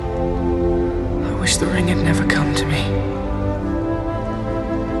the ring had never come to me.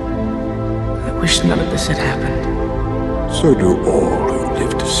 I wish none of this had happened. So do all who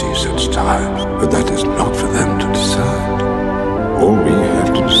live to see such times, but that is not for them to decide. All we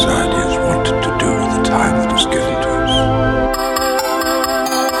have to decide is what to do with the time that is given to us.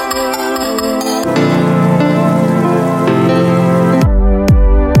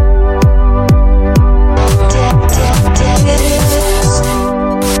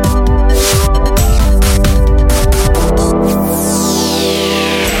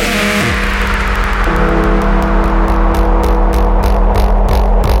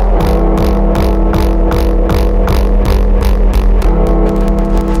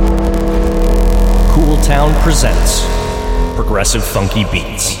 Presents Progressive Funky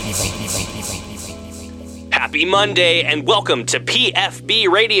Beats. Happy Monday and welcome to PFB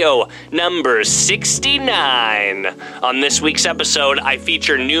Radio number 69. On this week's episode, I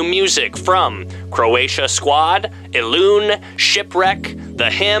feature new music from Croatia Squad, Elune, Shipwreck, The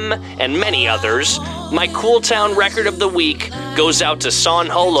Hymn, and many others. My Cool Town record of the week goes out to Son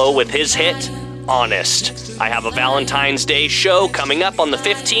Holo with his hit, Honest. I have a Valentine's Day show coming up on the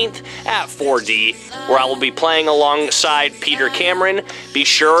 15th at 4D, where I will be playing alongside Peter Cameron. Be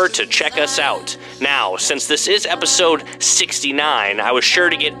sure to check us out. Now, since this is episode 69, I was sure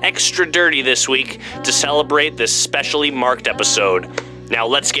to get extra dirty this week to celebrate this specially marked episode. Now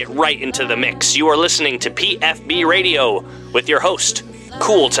let's get right into the mix. You are listening to PFB Radio with your host,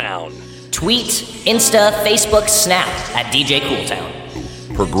 Cool Town. Tweet, Insta, Facebook, Snap at DJ Cool Town.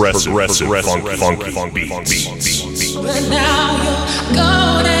 Progressive funky beats. But now you're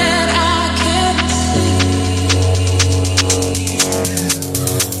gone and I can't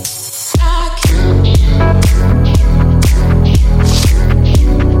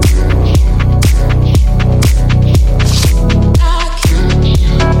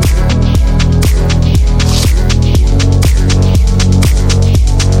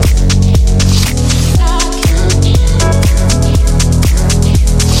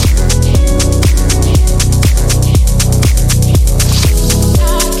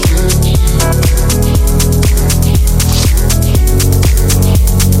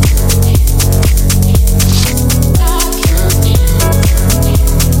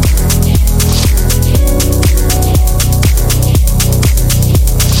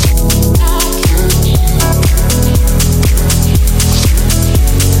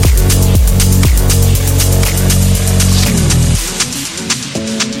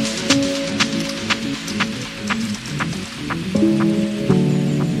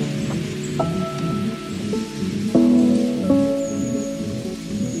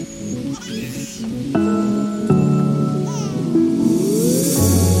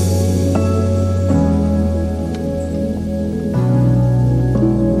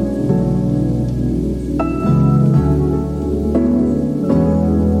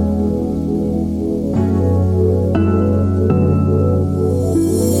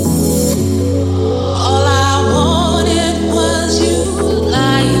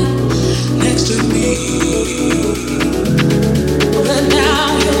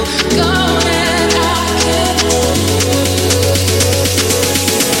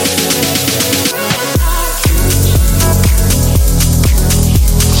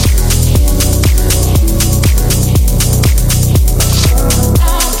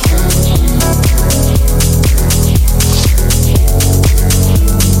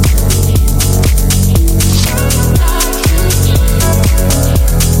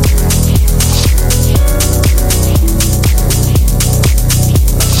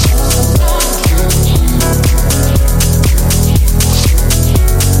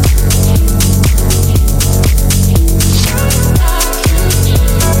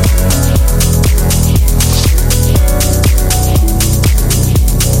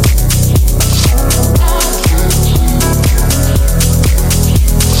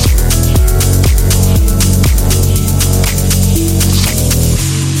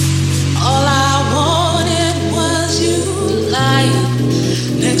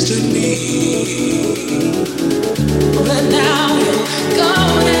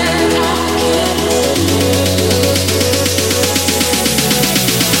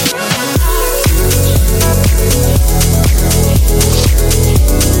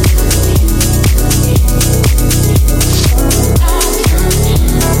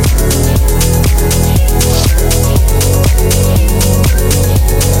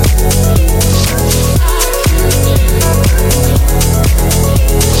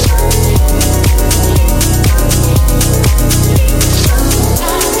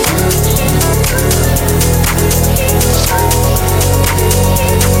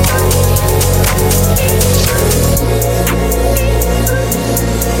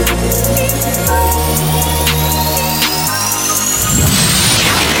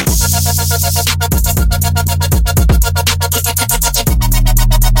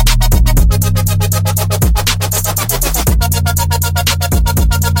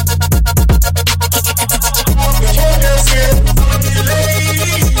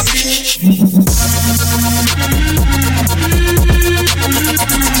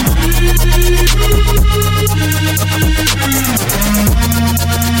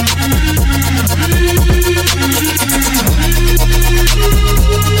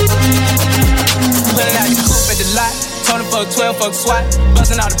SWAT,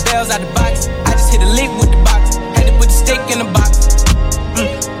 busting all the bells out the box. I just hit a lick with the box, had to put the stick in the box.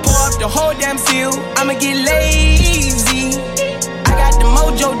 Pour up the whole damn seal, I'ma get lazy. I got the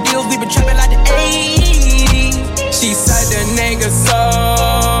mojo deals, we been trapping like the 80s. She said the nigga so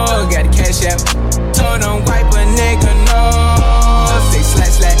got the cash out. Told him wipe a nigga no. Say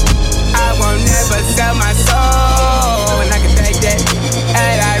slash slash. I won't never sell my soul, and I can take that.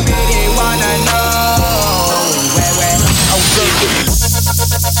 And I really wanna know where oh good.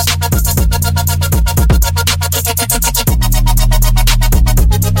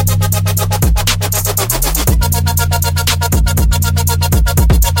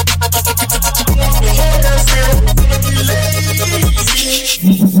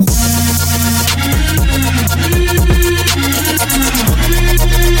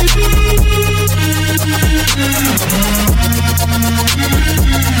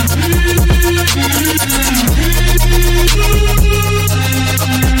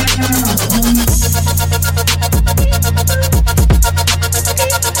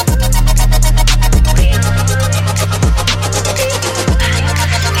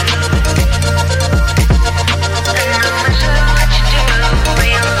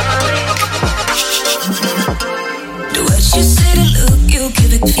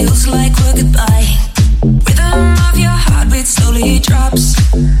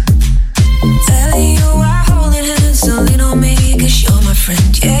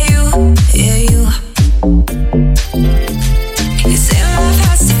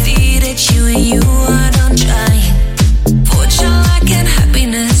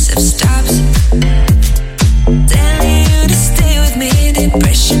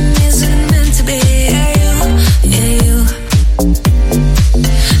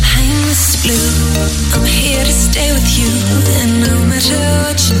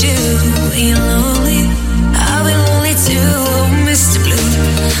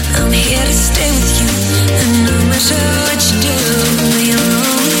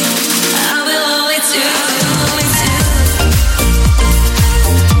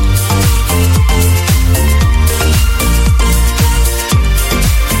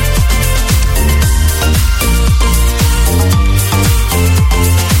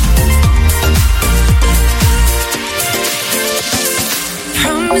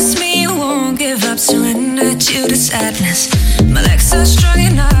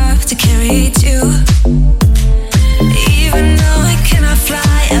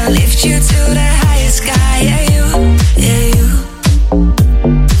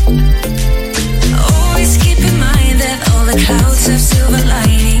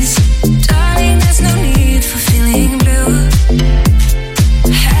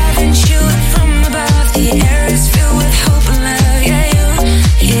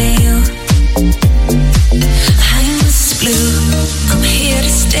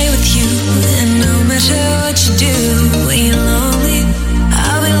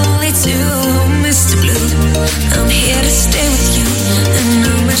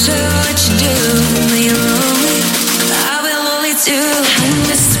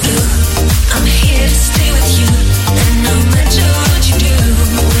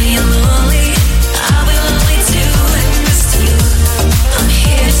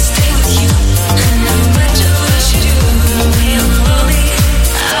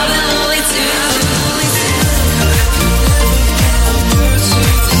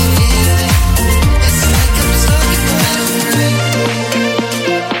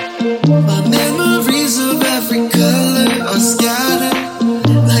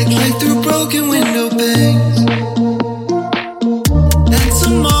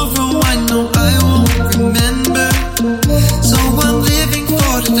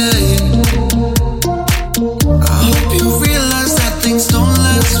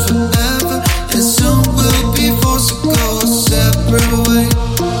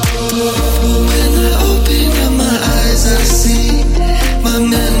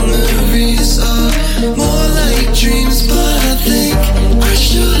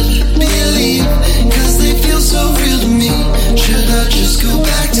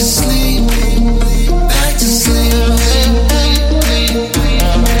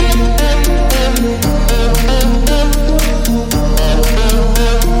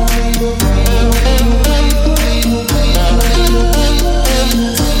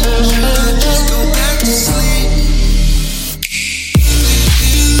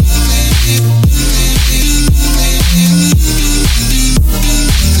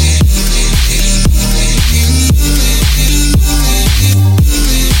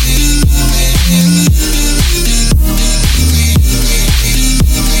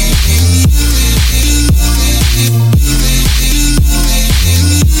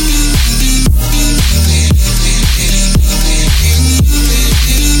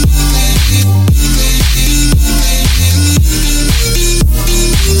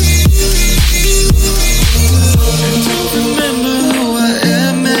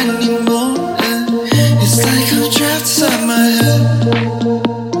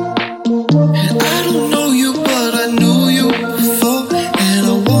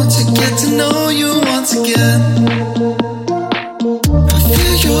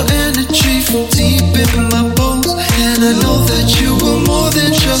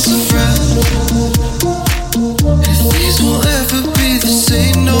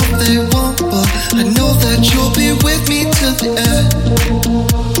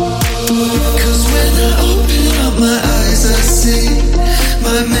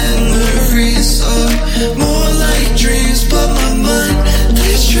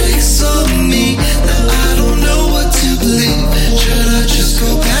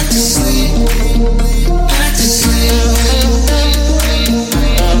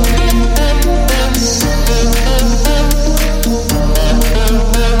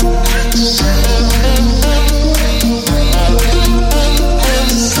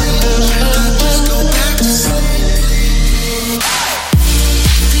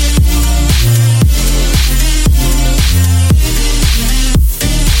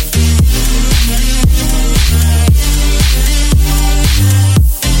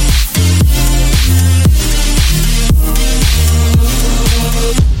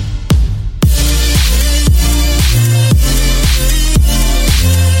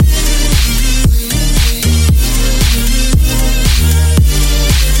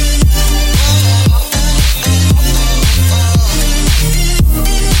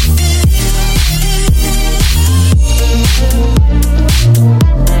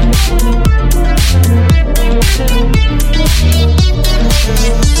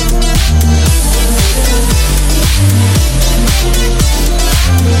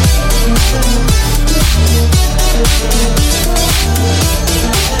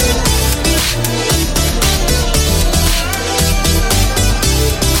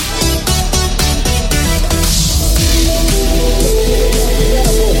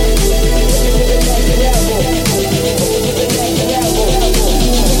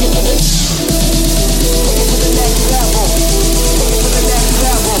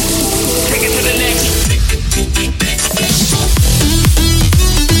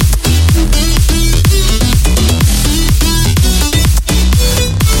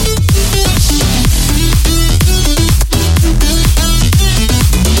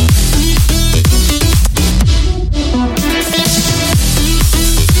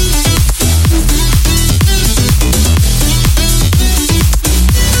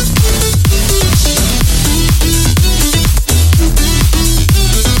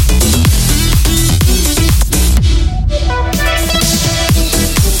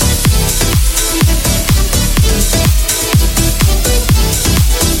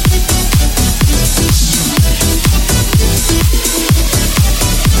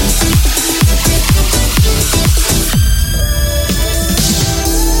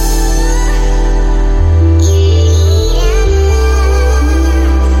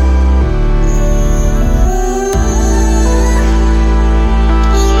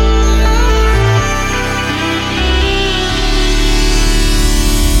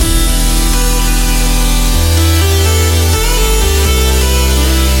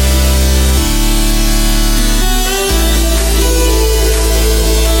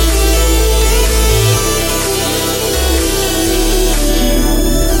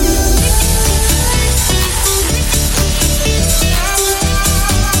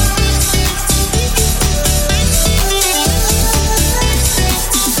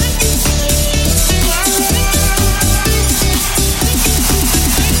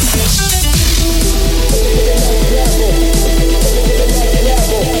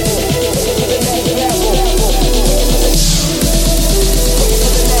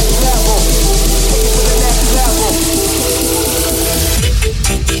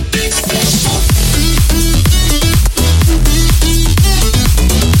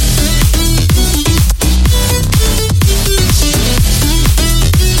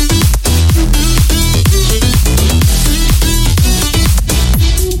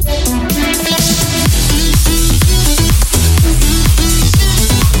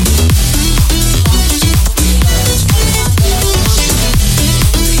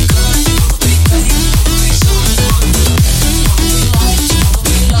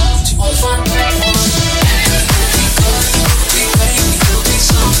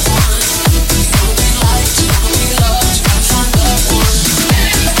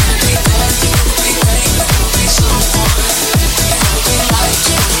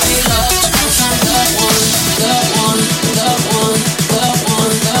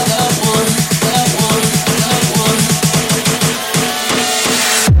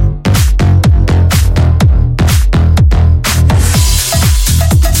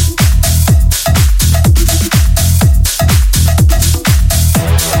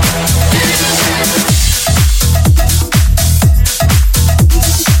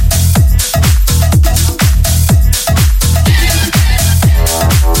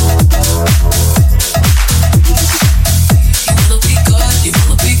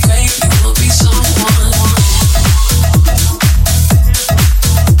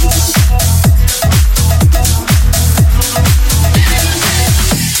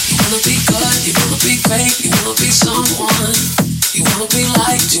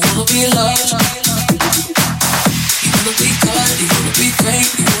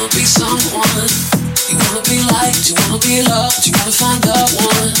 be someone. You wanna be liked, you wanna be loved, you wanna find the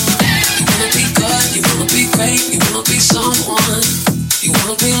one. You wanna be good, you wanna be great, you wanna be someone. You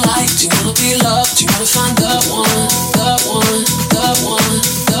wanna be liked, you wanna be loved, you wanna find the one, the one, the one,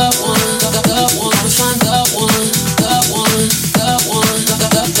 the one, the one, wanna find the one, the one, the one, the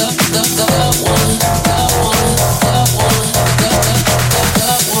one, the one, the one, the one, the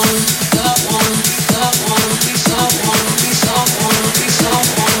one, the one, be someone, be someone, be someone, be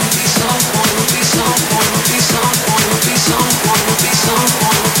someone, be someone, be someone, be someone, be someone, be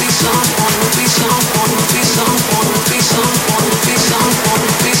someone, be someone, be someone, be someone, be someone,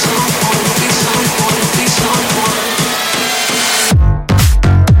 be someone, be someone, be someone.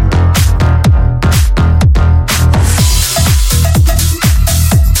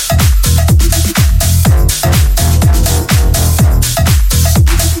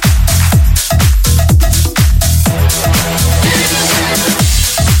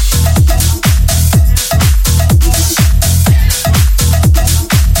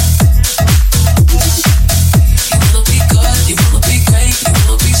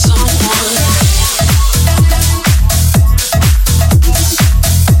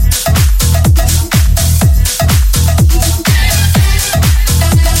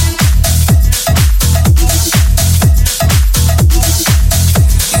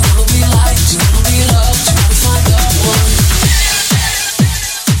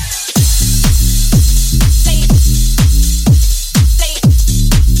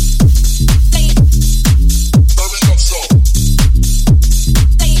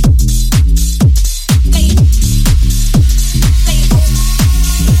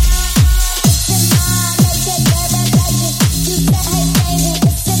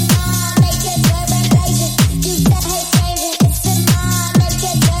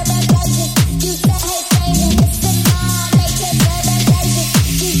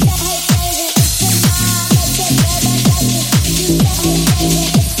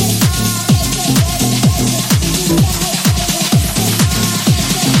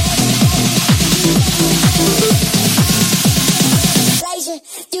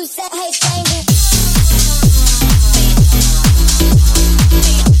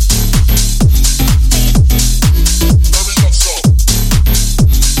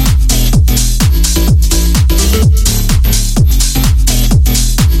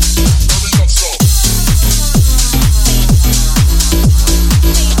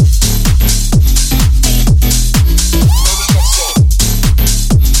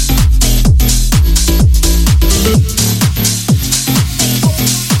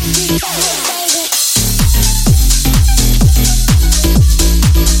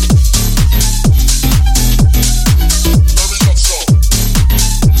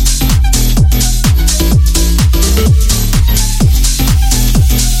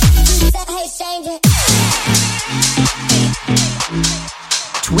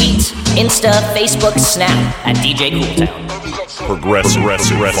 Insta, Facebook, Snap at DJ Cooltown. Progressive,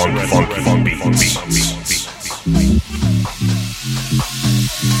 funky beats.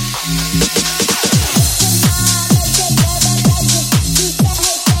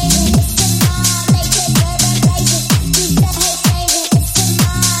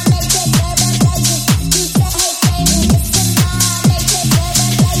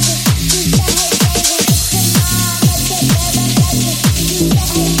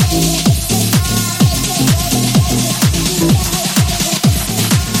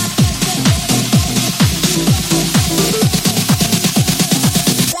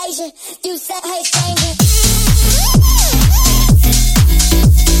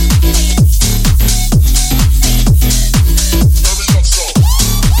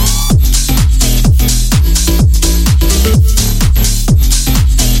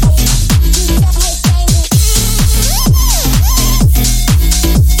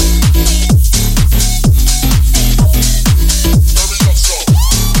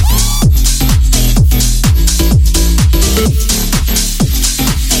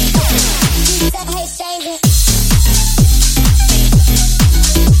 Hey.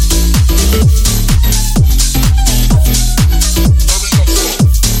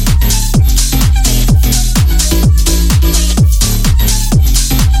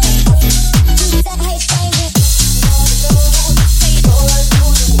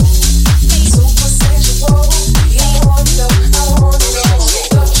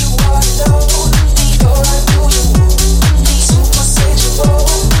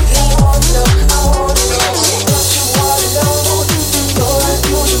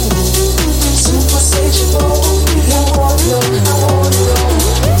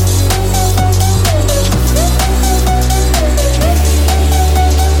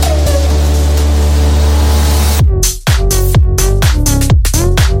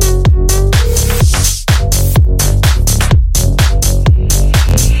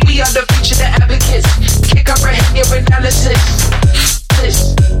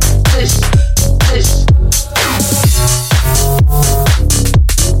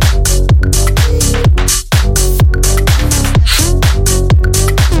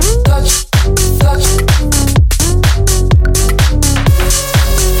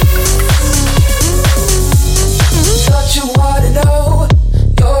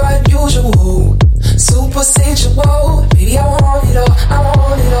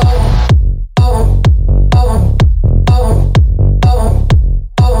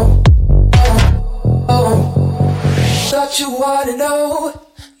 Thought you wanna know,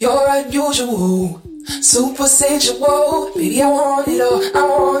 you're unusual, super sensual. Baby, I want it all, I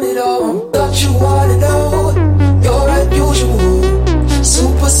want it all. Thought you wanna know, you're unusual,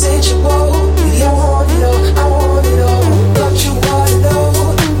 super sensual. Baby, I want it all, I want it all. Thought you wanna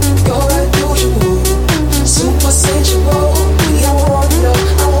know, you're unusual, super sensual. Baby, I want it all,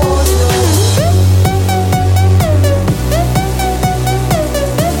 I want it all.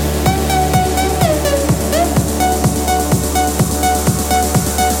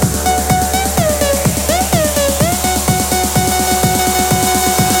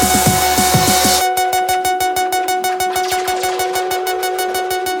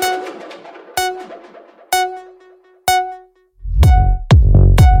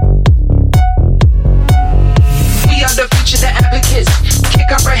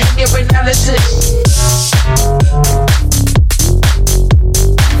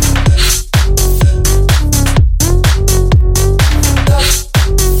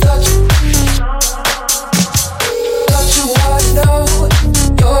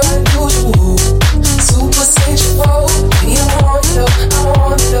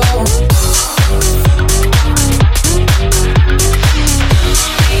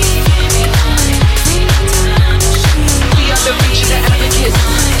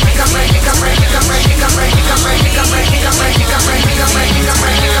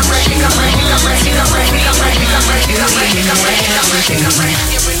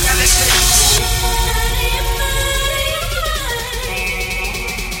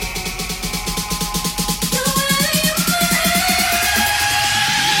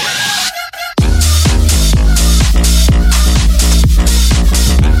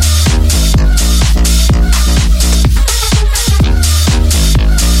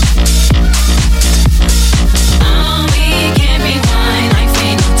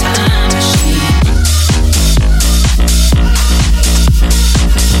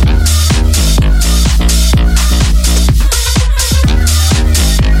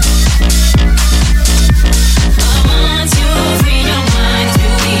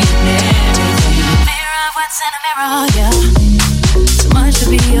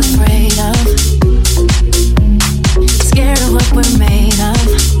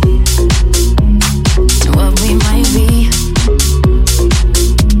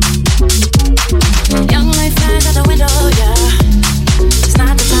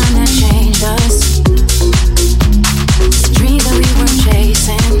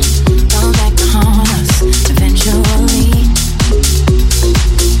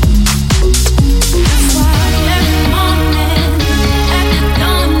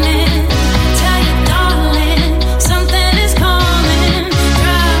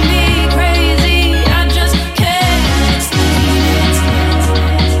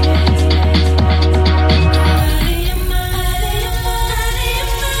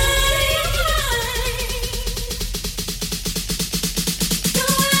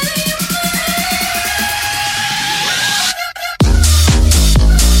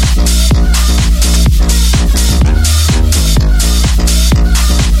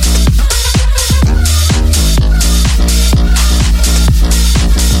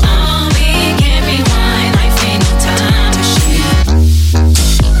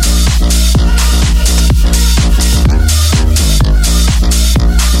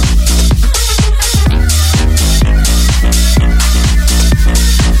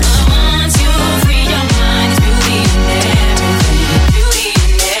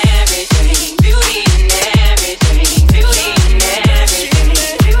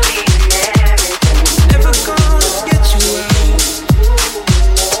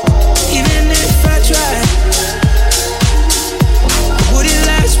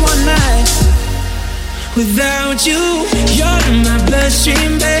 Without you, you're in my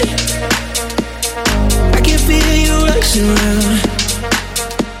bloodstream, babe. I can feel you rushing around,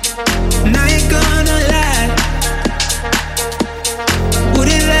 and I ain't gonna lie. Would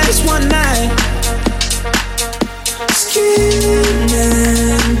it last one night? Skin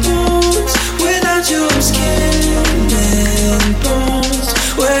and bones. Without you, I'm skin and bones.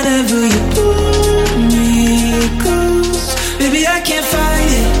 Wherever you pull me goes. Baby, I can't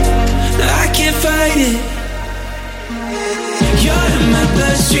fight it. No, I can't fight it. You're in my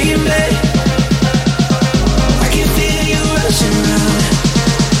bloodstream, babe. I can feel you rushing around.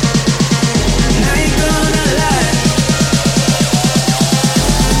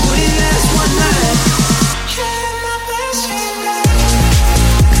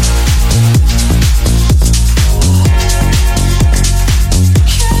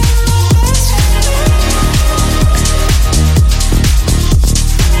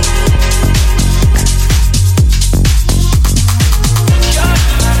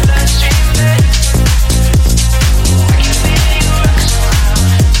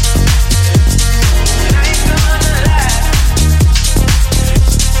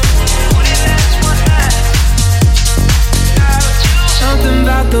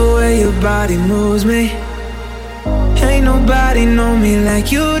 body moves me. Ain't nobody know me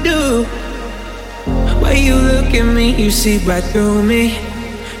like you do. When you look at me, you see right through me.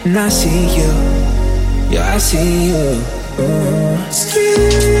 And I see you, yeah, I see you.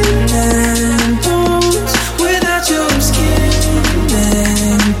 Skin and bones, without your skin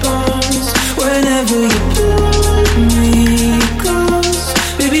and bones. Whenever you pull me close,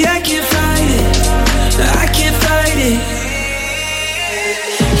 baby, I can't fight it, I can't fight it.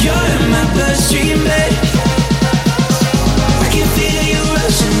 You're in my bloodstream, babe. I can feel you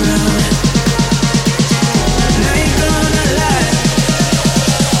rushing round. And I ain't gonna lie,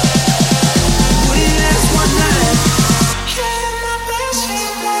 would it last one night? You're in my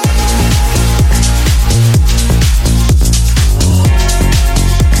bloodstream, babe.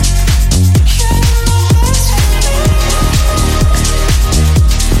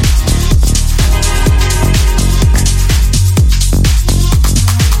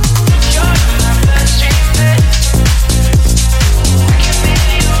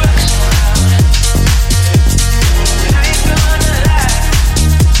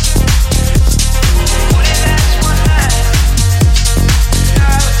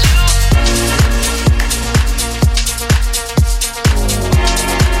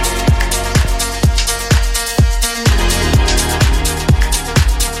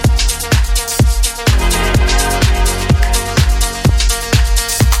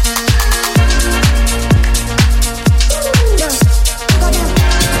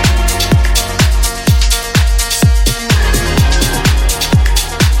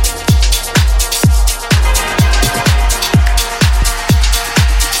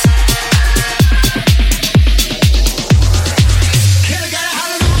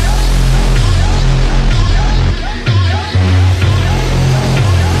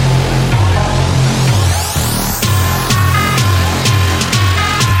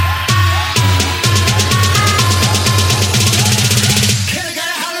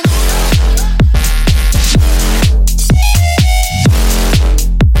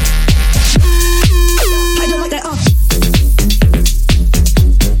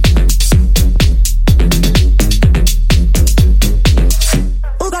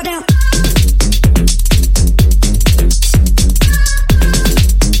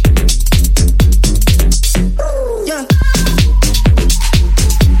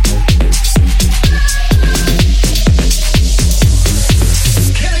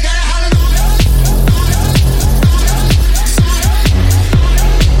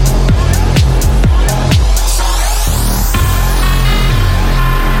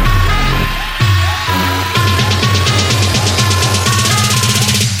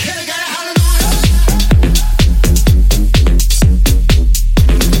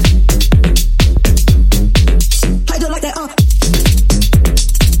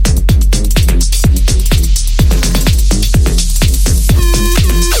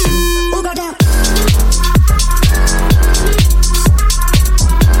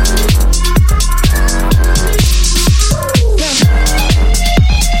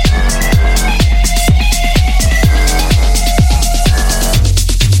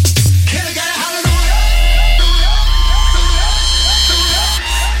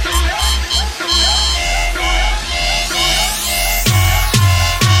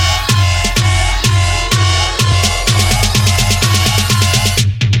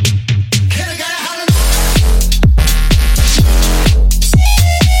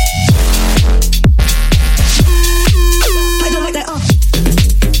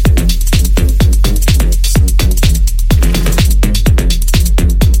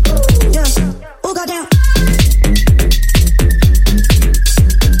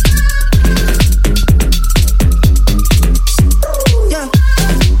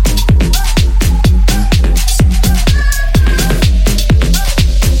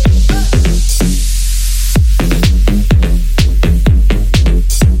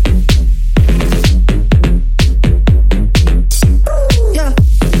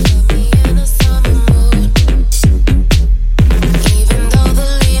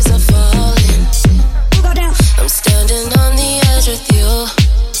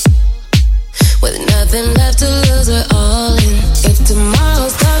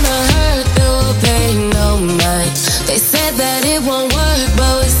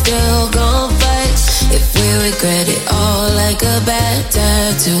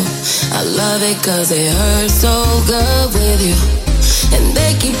 Cause it hurts so good with you. And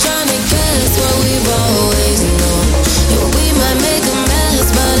they keep trying to guess what we've always known. And we might make a mess,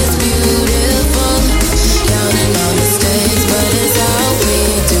 but it's beautiful. Counting our mistakes, but it's how we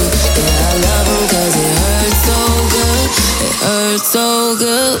do. Yeah, I love them cause it hurts so good. It hurts so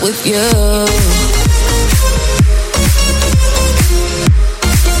good with you.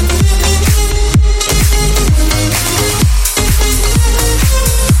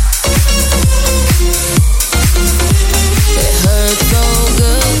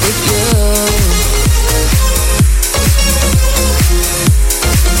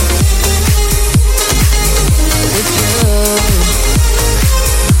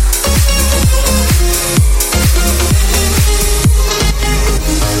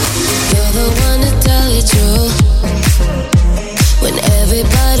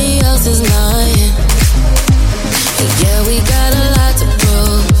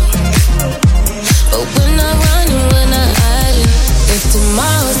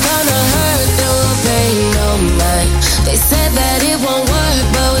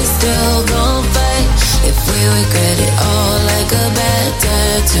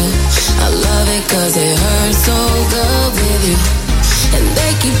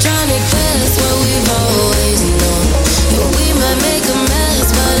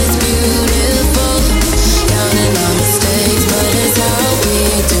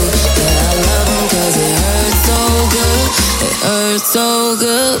 So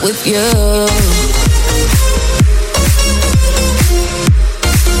good with you.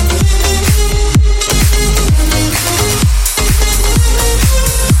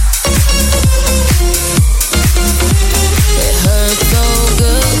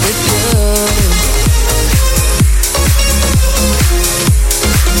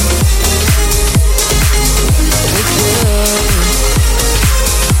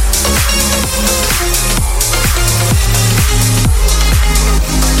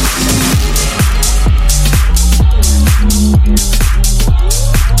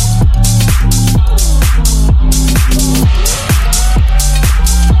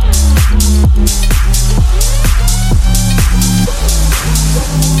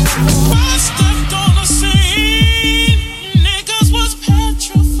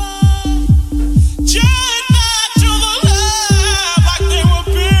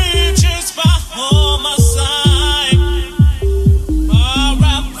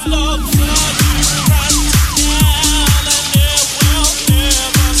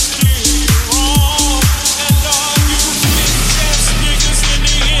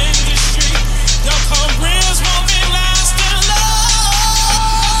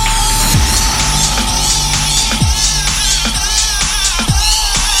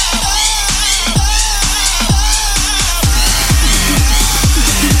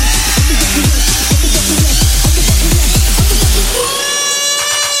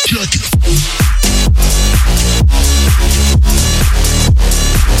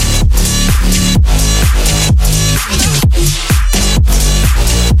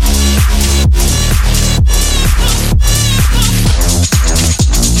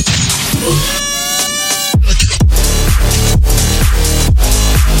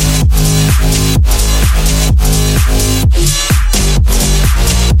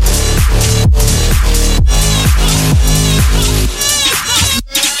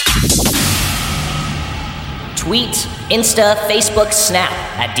 Tweet, Insta, Facebook, Snap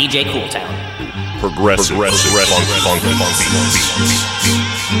at DJ Cooltown. Progressive funk beats.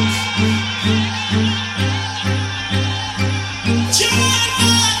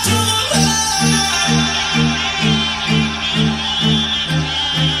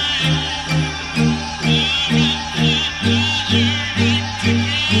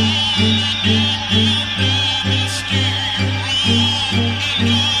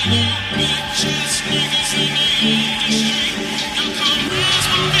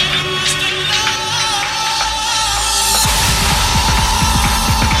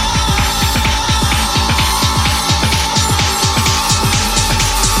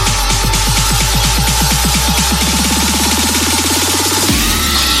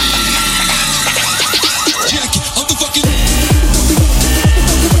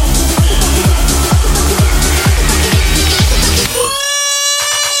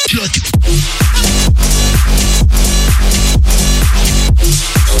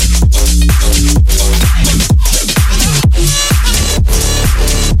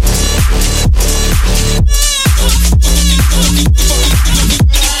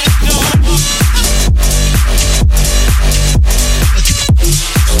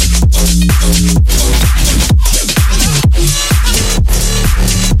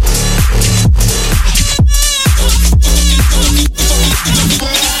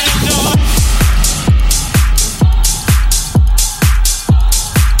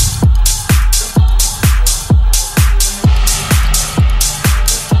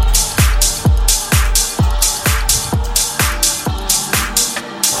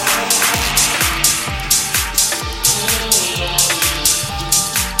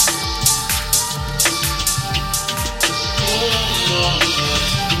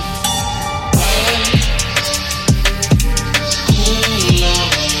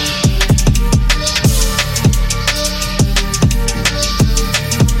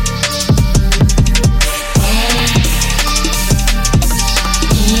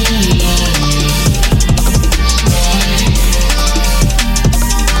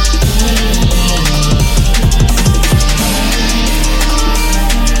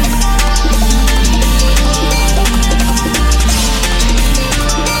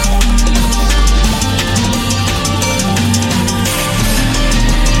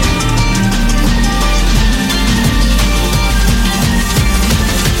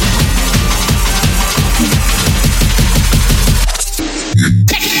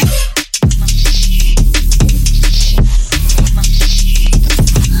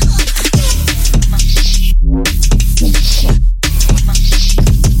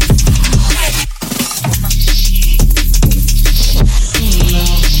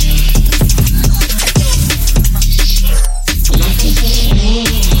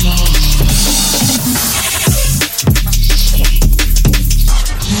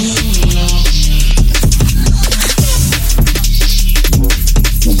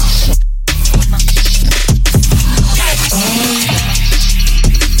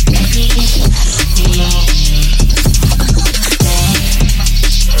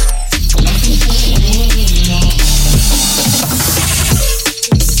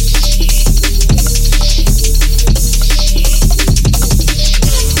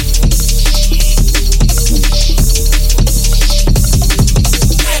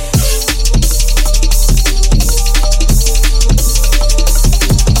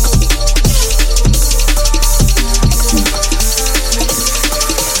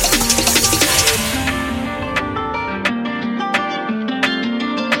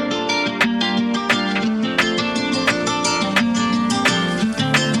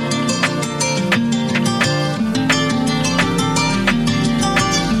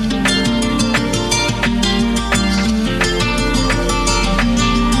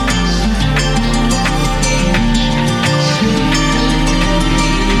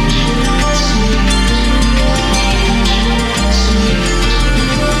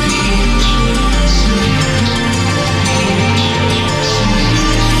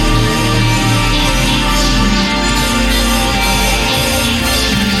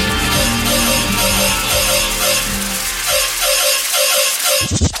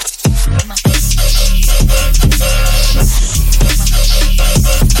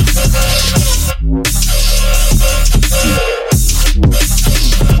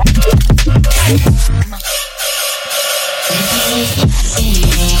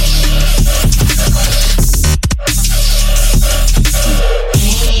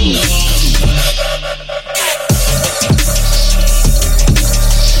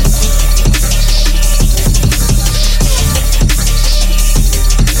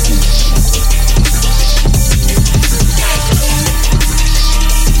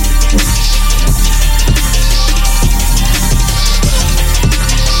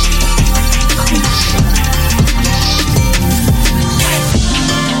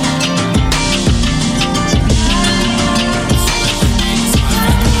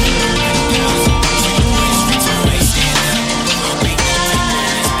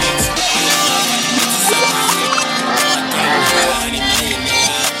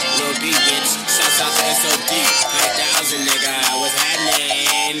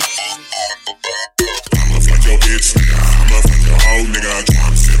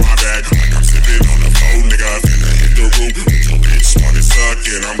 nigga, finna hit the roof. Your bitch smart as fuck,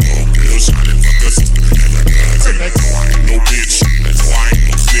 and I'm gon' bill shining. Fuck her sister and her cousin. No, I ain't no bitch, no, I ain't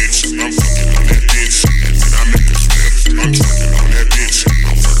no snitch. I'm fucking on that bitch, and when I make a slip, I'm twerking on that bitch.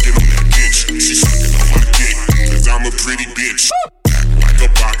 I'm working on that bitch, she sucking on my dick, cause I'm a pretty bitch. Back like a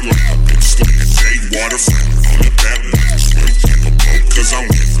bottle, like a bitch, like a J waterfront. On the back, swim like a boat, cause I'm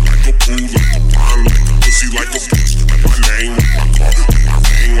wet like a pool, like a pond, like a pussy, like a bitch. Like my name, like my car, like my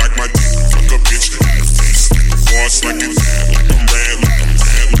ring, like my dick. Fuck a bitch in the face, like a boss, like it's bad, like I'm bad, like I'm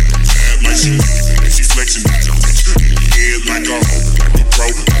bad, like I'm bad, like she and she flexing with your bitch in the head, like a hoe, like a bro,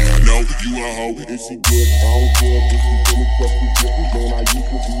 like I know you a hoe. And she good, I don't care if she been accepted, man. I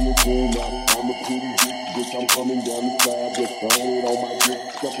used to be a goon, now I'm a pretty bitch, I'm coming down the side, just 100 on my dick,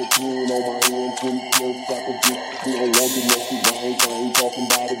 stuck a tune on my hand, 20 close, like a bitch. We don't want to mess with I ain't talking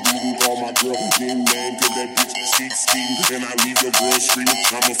about a beauty, all my girl getting mad, cause that bitch speeding, and I leave your girl screaming,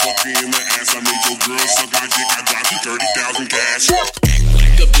 I'ma fuck her in the ass, I made your girl suck my dick, I dropped 30,000 cash.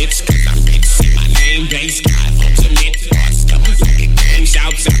 Like a bitch, cause I'm rich, say my name, base, God, hopes and mitts, hard stuff, like a gang,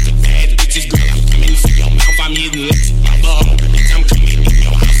 shouts out to bad bitches, girl, I'm coming for your mouth, I'm hitting lips, I'm a hoe, bitch, I'm coming in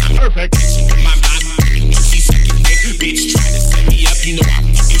your house, I'm perfect, she with my body, you know she sucking dick, bitch, try to set me up, you know I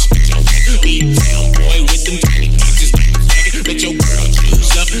fucking spit your head, beat down, boy, with them tiny bitches, like a faggot, let your girl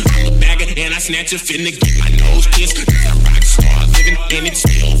choose up, I'm a bagger, and I snatch her, finna get my nose kissed, cause I'm rock star living, and it's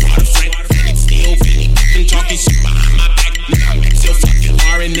still waterfront, and it's still Vinny, been talking shit behind my back, nigga, I'm at your fucking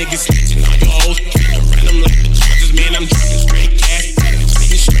bar, and niggas snitching on your hoes, finna run them like the Chargers, man, I'm dropping straight cash, and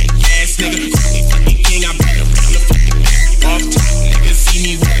spitting straight gas, nigga, call me fucking king, I've been around the fucking map, off top, niggas see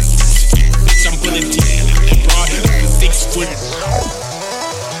me with a 6 foot, bitch, I'm pulling 10 out that broad, like a 6 foot.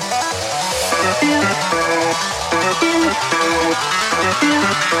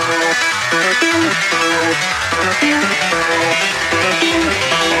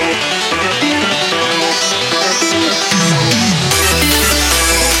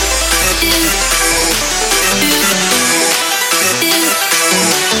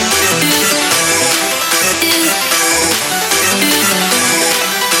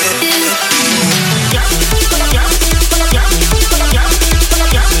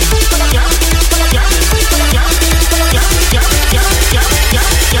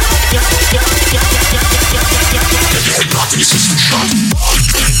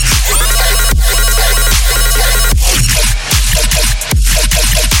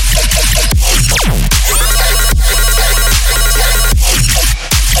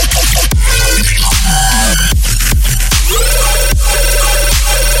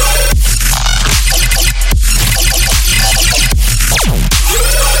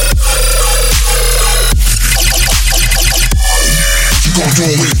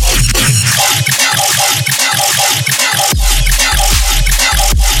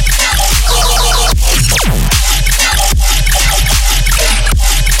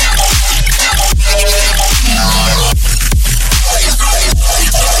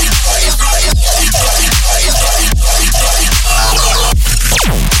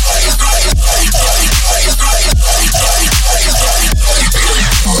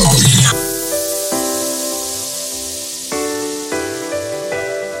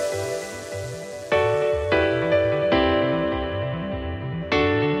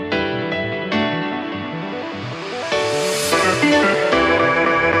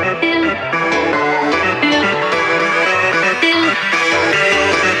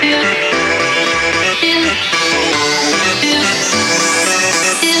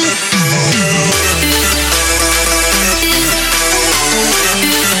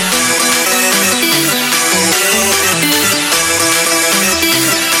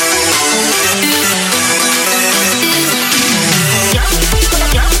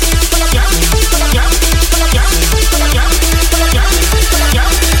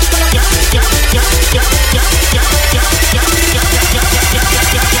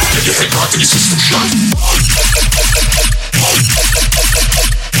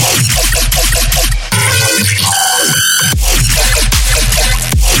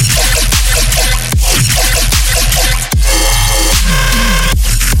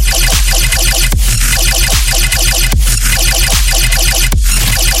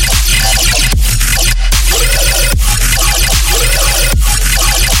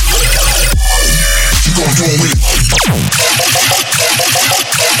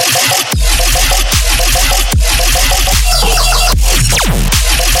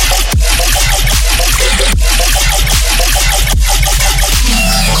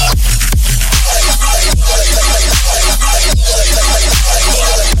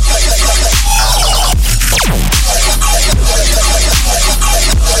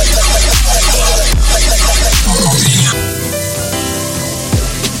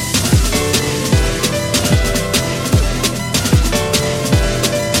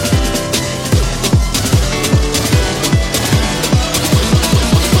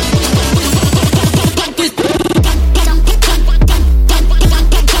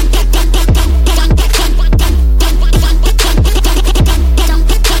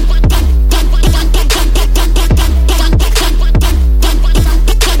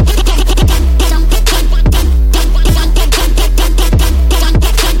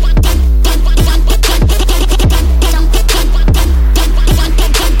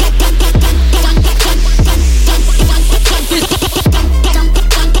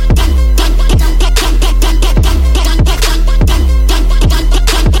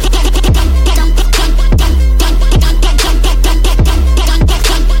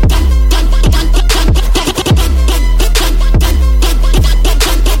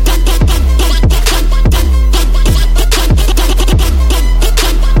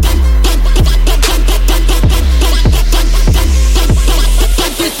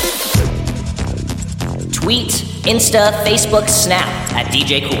 Insta, Facebook, Snap at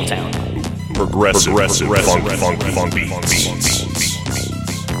DJ Cooltown. Progressive funk beats.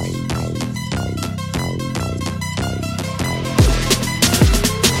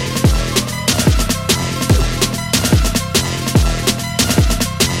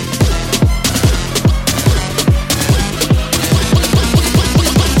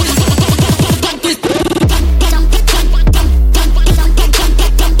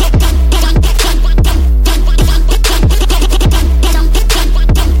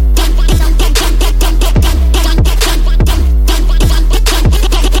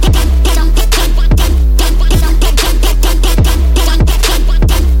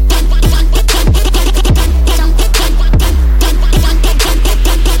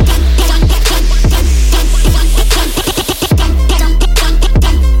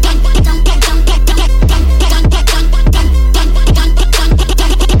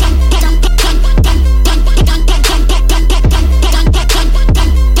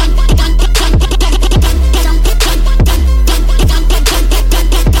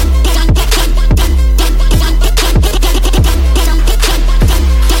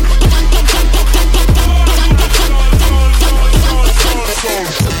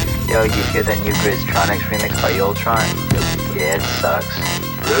 Hear that new Grizztronics remix by Ultron? Yeah, it sucks.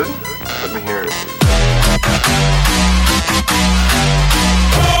 Really? Let me hear it.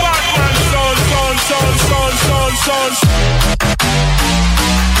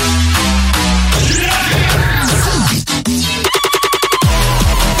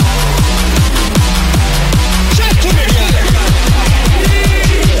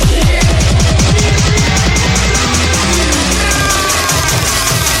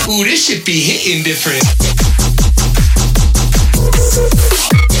 Ooh, this shit be hitting different.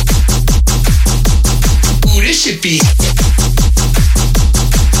 Ooh, this shit be.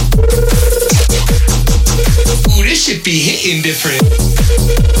 Ooh, this shit be hitting different.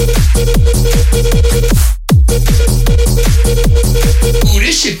 Ooh,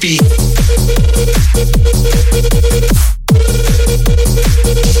 this shit be.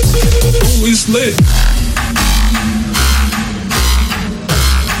 Ooh, it's lit.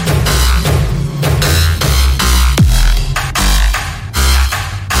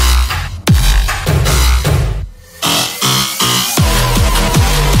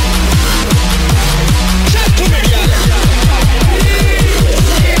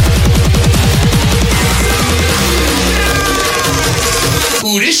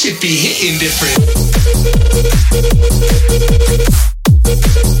 Ooh, this shit be hitting different.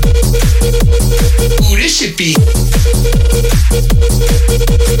 Ooh, this shit be.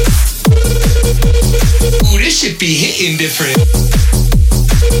 Ooh, this shit be hitting different.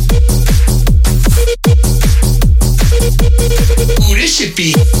 Ooh, this shit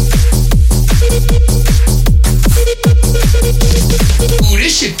be. Ooh,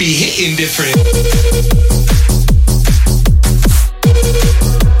 this shit be hitting different.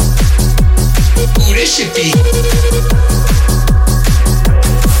 Ooh, this shit be.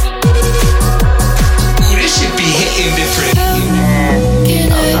 Ooh, this shit be hitting different.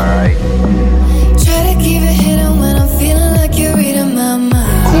 Alright. Try to keep it hidden when I'm feeling like you're reading my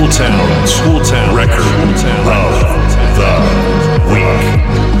mind. Cooltown record of the week.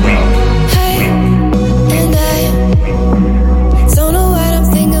 Hey, and I don't know what I'm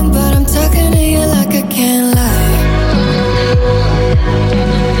thinking, but I'm talking to you like I can't lie.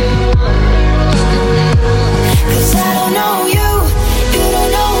 'Cause I don't know you, you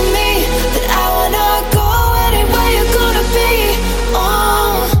don't know me, but I wanna go anywhere you're gonna be.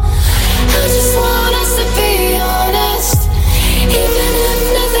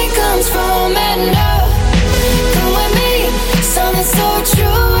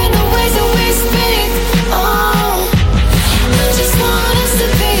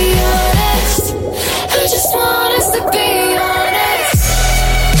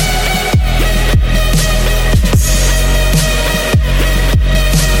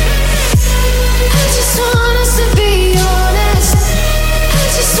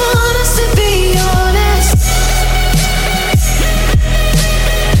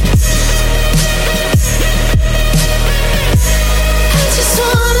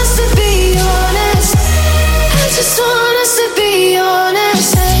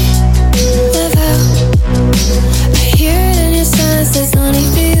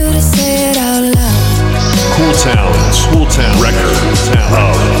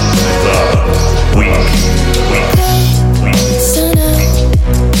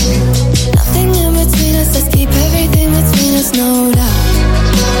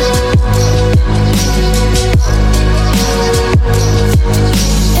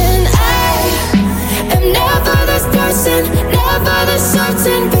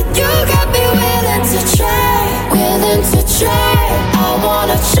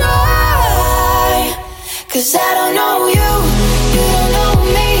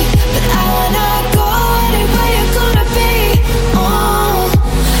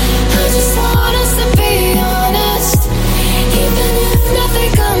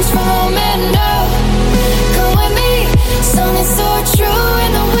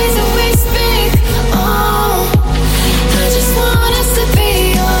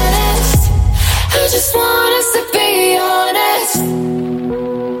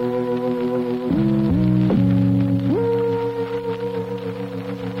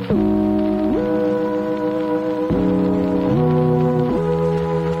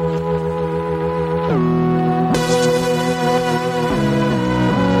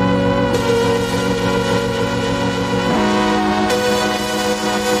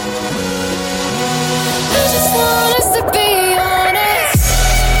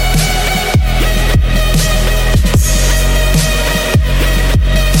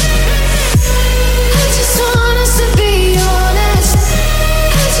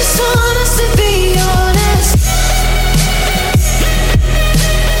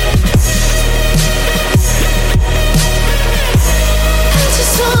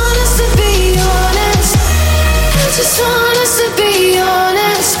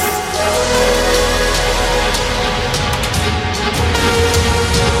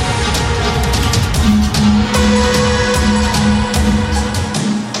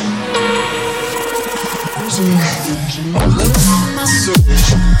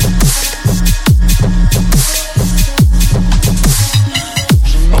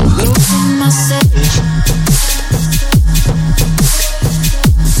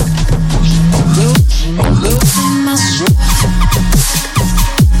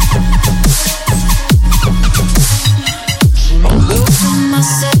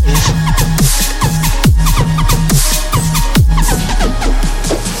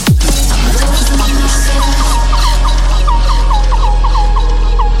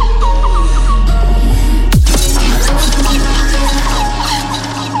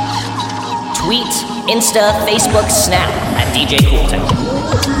 Tweet, Insta, Facebook, Snap at DJ Cooltown.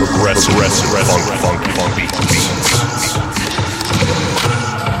 Progressive funk beats.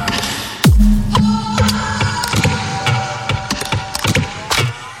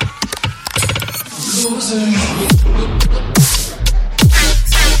 Loser.